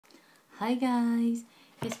Hi guys,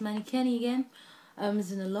 it's Clemy again.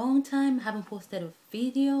 It's been a long time. I haven't posted a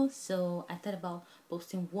video, so I thought about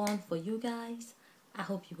posting one for you guys. I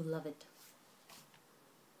hope you will love it.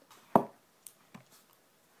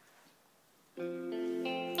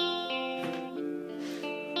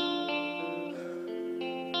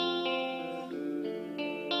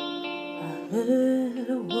 I heard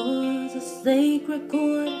it was a sacred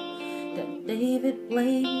chord that David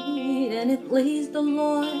played, and it pleased the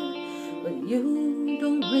Lord. But you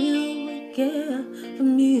don't really care for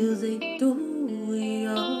music, do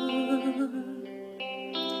you?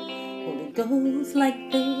 Well, it goes like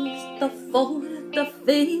this: the fourth, the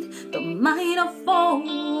fifth, the minor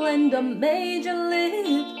fall, and the major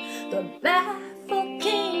lift. The baffled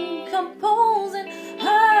king composing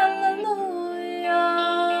hallelujah,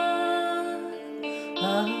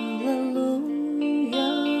 hallelujah,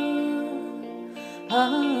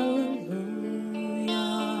 hallelujah,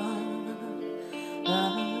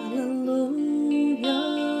 hallelujah,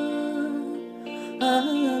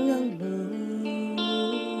 hallelujah.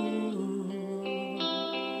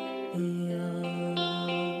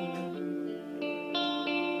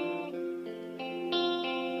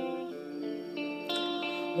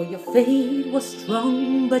 Well, your faith was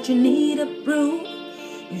strong, but you needed proof.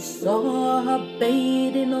 You saw her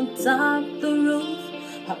bathing on top the roof.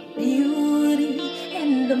 Her beauty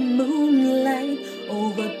and the moonlight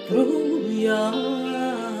overthrew you.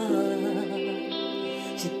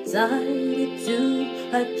 She tied it to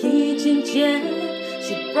her kitchen chair.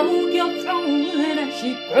 She broke your throne and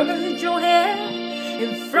she purged your hair.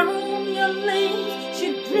 And from your lips she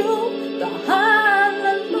drew the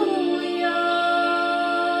hallelujah.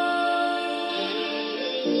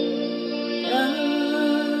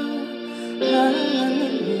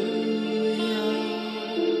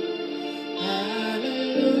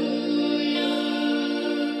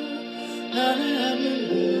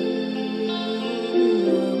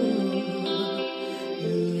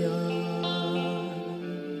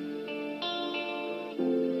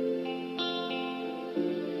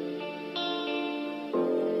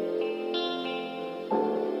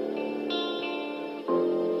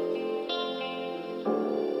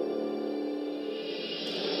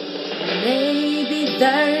 Maybe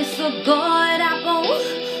there's a good apple,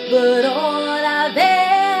 but all I've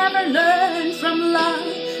ever learned from love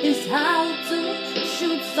is how to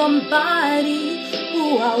shoot somebody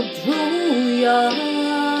who outdrew you.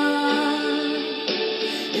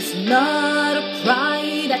 It's not a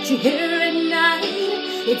cry that you hear at night.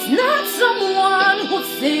 It's not someone who's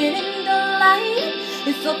sitting in the light.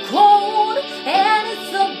 It's a cold and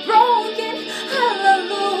it's a broken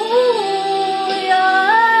hallelujah.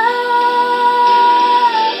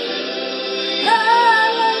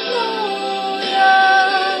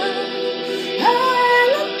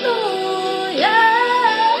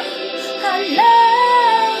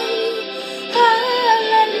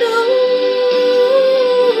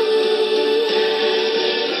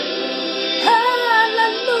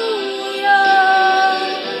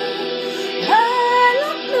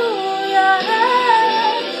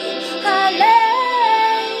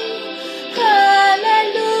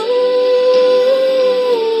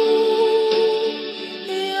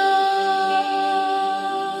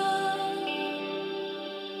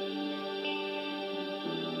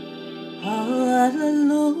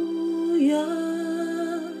 Hallelujah,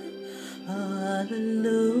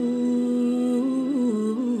 hallelujah.